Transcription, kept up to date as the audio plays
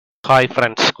Hi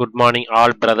friends, good morning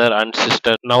all brother and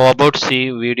sister. Now about see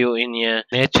video in a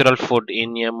natural food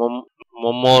in a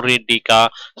Momordica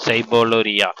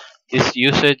cymbalaria. This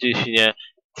usage is a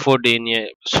food in a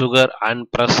sugar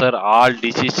and pressure all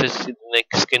diseases like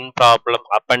skin problem,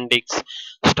 appendix,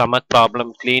 stomach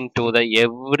problem clean to the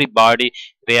every body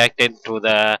reacted to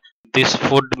the this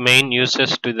food main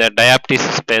uses to the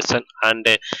diabetes patient and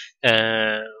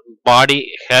uh,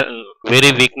 body health,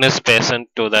 very weakness patient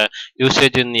to the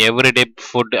usage in everyday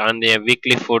food and the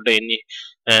weekly food in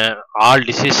all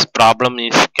disease problem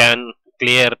is can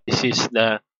clear. This is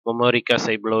the Momordica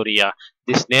cymbalaria.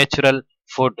 This natural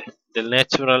food, the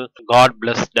natural, God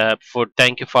bless the food.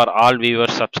 Thank you for all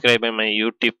viewers subscribing my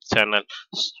YouTube channel.